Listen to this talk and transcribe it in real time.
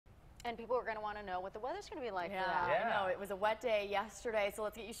And people are going to want to know what the weather's going to be like for Yeah, that. I know. It was a wet day yesterday, so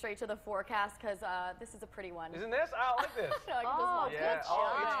let's get you straight to the forecast because this is a pretty one. Isn't this? I like this. Oh, yeah. good Oh,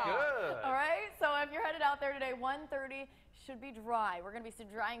 job. it's good. All right, so if you're headed out there today, 1:30 should be dry. We're going to be some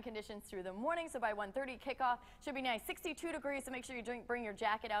drying conditions through the morning, so by 1:30 kickoff should be nice. 62 degrees, so make sure you bring your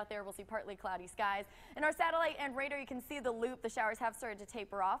jacket out there. We'll see partly cloudy skies. In our satellite and radar, you can see the loop. The showers have started to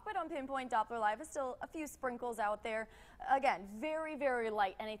taper off, but on Pinpoint Doppler Live, is still a few sprinkles out there. Again, very, very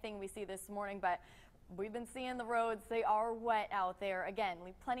light, anything we see this morning, but we've been seeing the roads. They are wet out there. Again,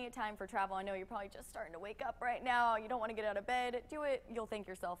 leave plenty of time for travel. I know you're probably just starting to wake up right now. You don't want to get out of bed. Do it. You'll thank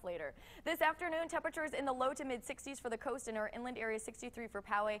yourself later. This afternoon, temperatures in the low to mid 60s for the coast and our inland areas, 63 for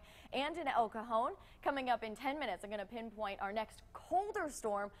Poway and in El Cajon. Coming up in 10 minutes, I'm going to pinpoint our next colder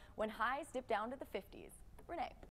storm when highs dip down to the 50s. Renee.